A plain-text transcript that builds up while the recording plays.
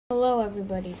Hello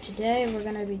everybody, today we're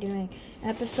going to be doing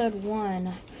episode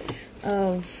 1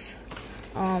 of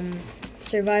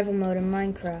survival mode in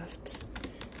Minecraft.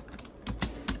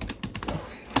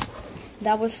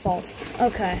 That was false.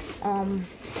 Okay,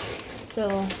 so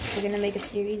we're going to make a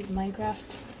series of Minecraft.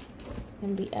 It's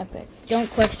going to be epic. Don't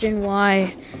question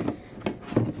why.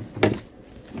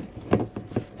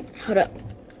 Hold up.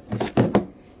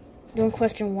 Don't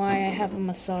question why I have a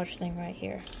massage thing right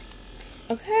here.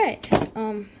 Okay,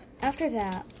 after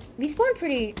that, we spawned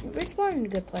in a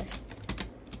good place.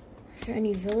 Is there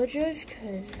any villagers?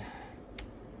 Cause,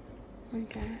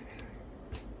 okay.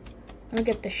 I'm gonna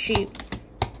get the sheep,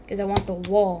 cause I want the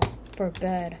wool for a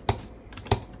bed.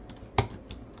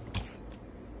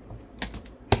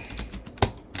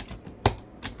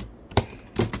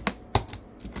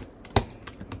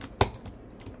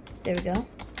 There we go.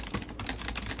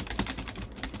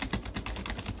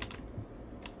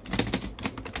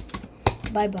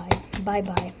 Bye bye, bye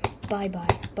bye, bye bye,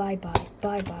 bye bye,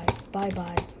 bye bye, bye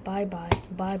bye, bye bye,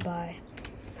 bye bye.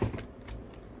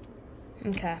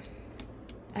 Okay.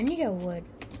 I need to get wood.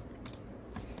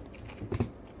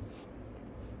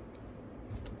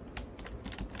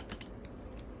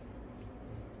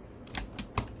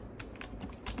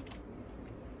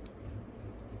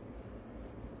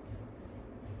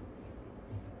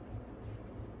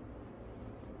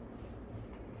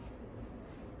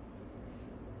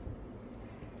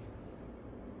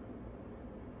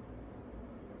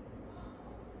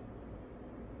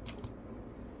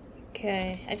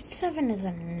 Okay, 7 is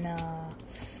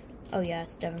enough. Oh yeah,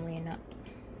 it's definitely enough.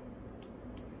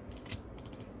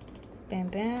 Bam,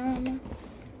 bam.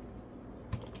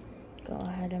 Go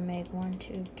ahead and make 1,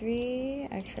 2, 3.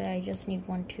 Actually, I just need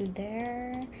 1, 2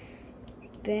 there.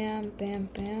 Bam, bam,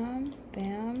 bam,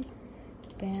 bam,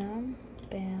 bam,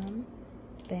 bam,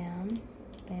 bam,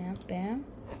 bam, bam.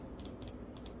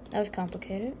 That was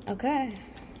complicated. Okay.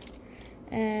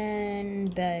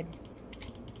 And bed.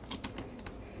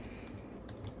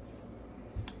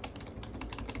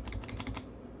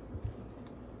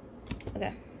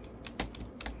 Okay.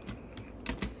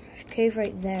 There's a cave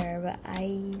right there, but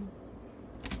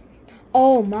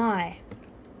oh my.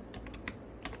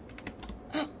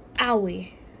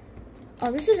 Owie.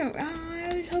 Oh, this isn't,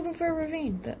 I was hoping for a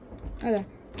ravine, but, okay.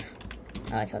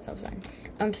 Oh, I thought that was fine.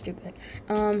 I'm stupid.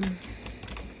 Why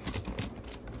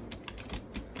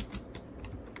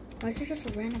is there just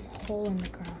a random hole in the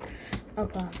ground?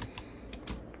 Okay.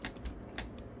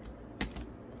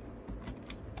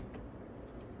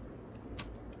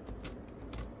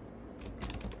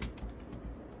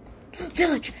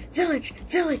 Village, village,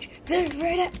 village, village,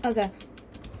 right at, okay.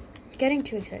 Getting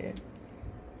too excited.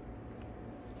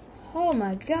 Oh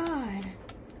my god.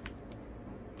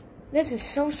 This is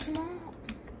so small.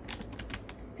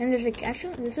 And there's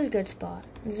actually, this is a good spot.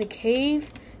 There's a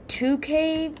cave, 2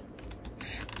 caves.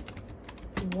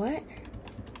 What?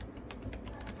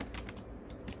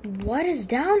 What is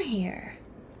down here?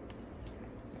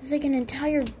 It's like an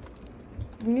entire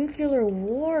nuclear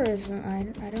war. I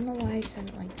don't know why I said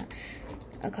it like that.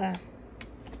 Okay.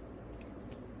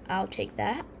 I'll take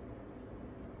that.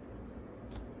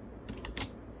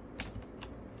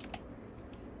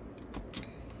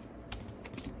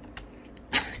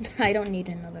 I don't need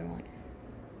another one.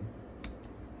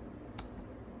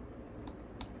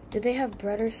 Did they have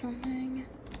bread or something?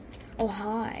 Oh,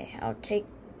 hi. I'll take...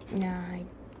 Nah, I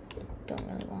don't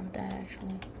really want that,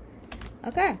 actually.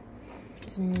 Okay.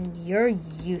 You're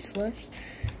useless.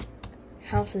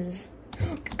 Houses.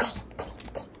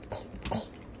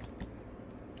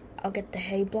 I'll get the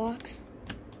hay blocks.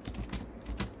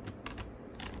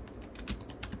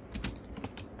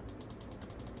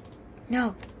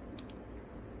 No.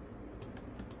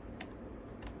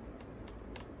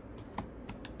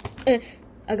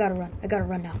 I gotta run. I gotta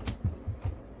run now.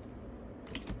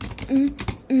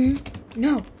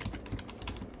 No.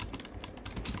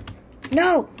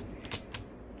 No.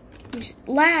 Just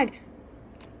lag.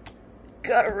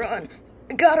 Gotta run.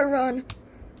 I gotta run.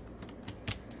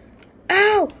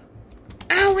 Ow!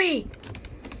 Owie!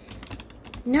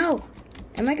 No.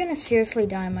 Am I gonna seriously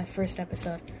die in my first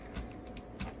episode?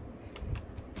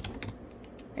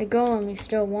 Hey, Golem, you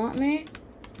still want me?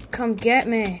 Come get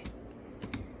me.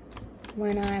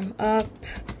 When I'm up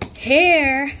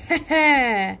here.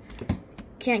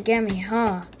 Can't get me,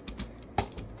 huh?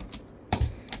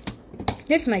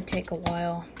 This might take a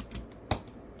while.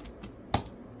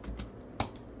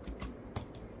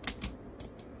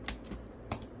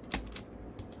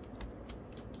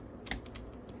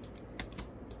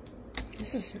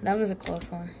 That was a close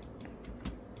one.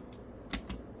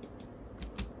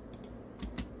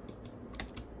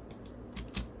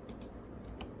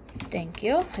 Thank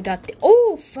you. I got the...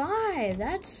 Oh, 5!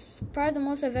 That's probably the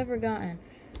most I've ever gotten.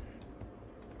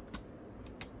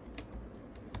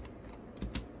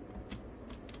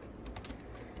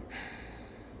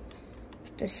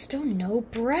 There's still no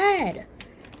bread.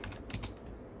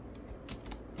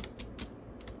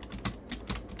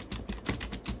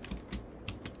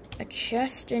 A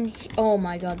chest in here. Oh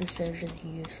my god, this village is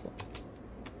useless.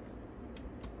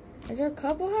 Is there a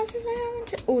couple houses I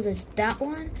haven't? Oh, there's that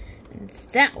one and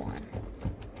that one.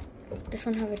 This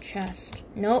one have a chest.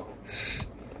 Nope.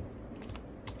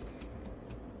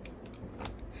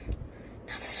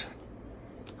 Now this one.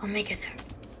 I'll make it there.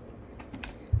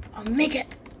 I'll make it.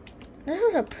 This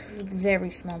was a very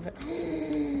small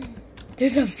village.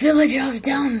 There's a village house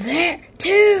down there,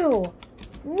 too!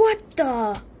 What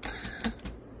the?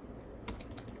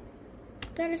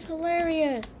 That is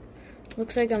hilarious.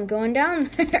 Looks like I'm going down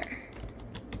there.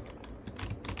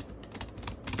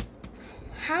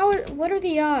 What are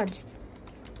the odds?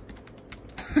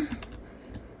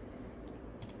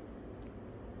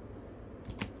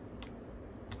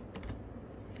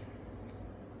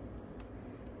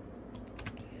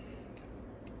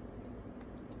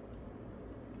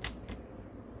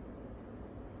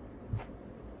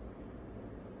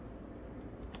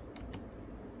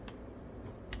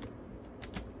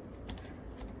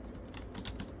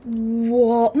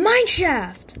 Whoa, mine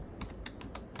shaft!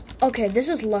 Okay, this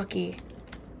is lucky.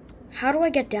 How do I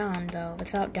get down, though,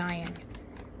 without dying?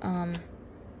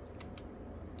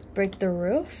 Break the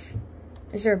roof?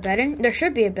 Is there a bed in? There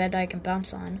should be a bed that I can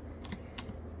bounce on.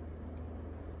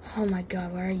 Oh my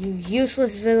god, where are you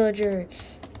useless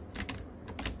villagers?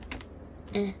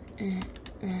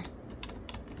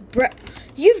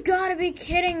 You've got to be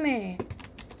kidding me!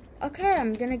 Okay,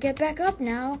 I'm gonna get back up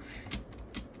now.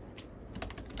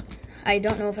 I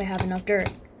don't know if I have enough dirt.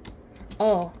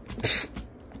 Oh.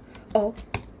 Oh.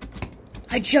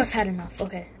 I just had enough.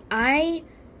 Okay. I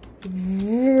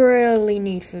really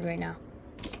need food right now.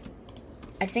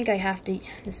 I think I have to...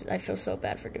 I feel so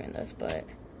bad for doing this, but...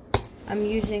 I'm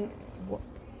using...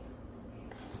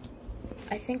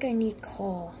 I think I need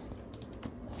coal.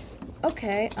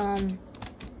 Okay,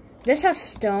 this has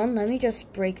stone. Let me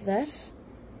just break this.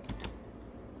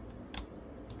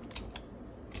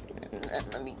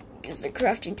 Let me use the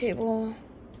crafting table.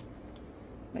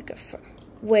 Make a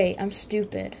wait, I'm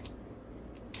stupid.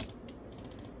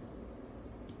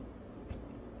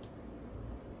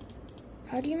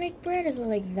 How do you make bread? Is it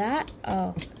like that?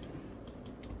 Oh.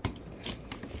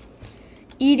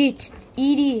 Eat it.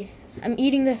 Eat it. I'm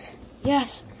eating this.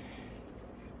 Yes.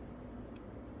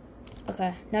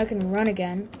 Okay, now I can run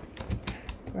again.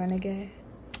 Run again.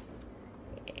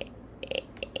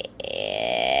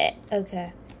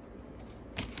 Okay.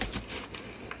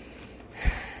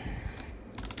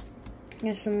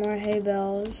 Here's some more hay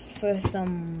bales for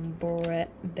some bread.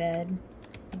 Yeah.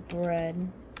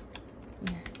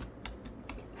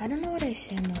 I don't know what I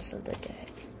say most of the day.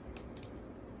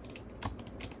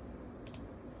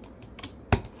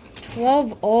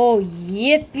 12. Oh,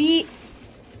 yippee.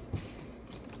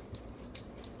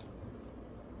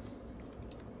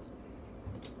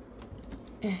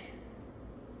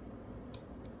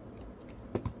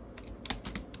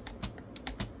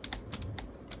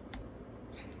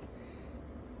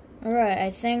 Alright, I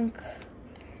think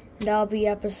that'll be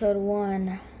episode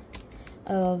 1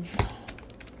 of...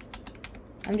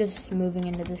 I'm just moving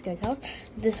into this guy's house.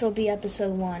 This will be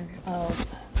episode 1 of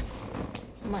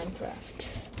Minecraft.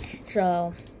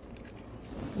 So,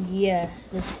 yeah,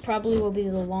 this probably will be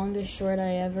the longest short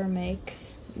I ever make,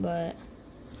 but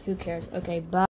who cares? Okay, bye.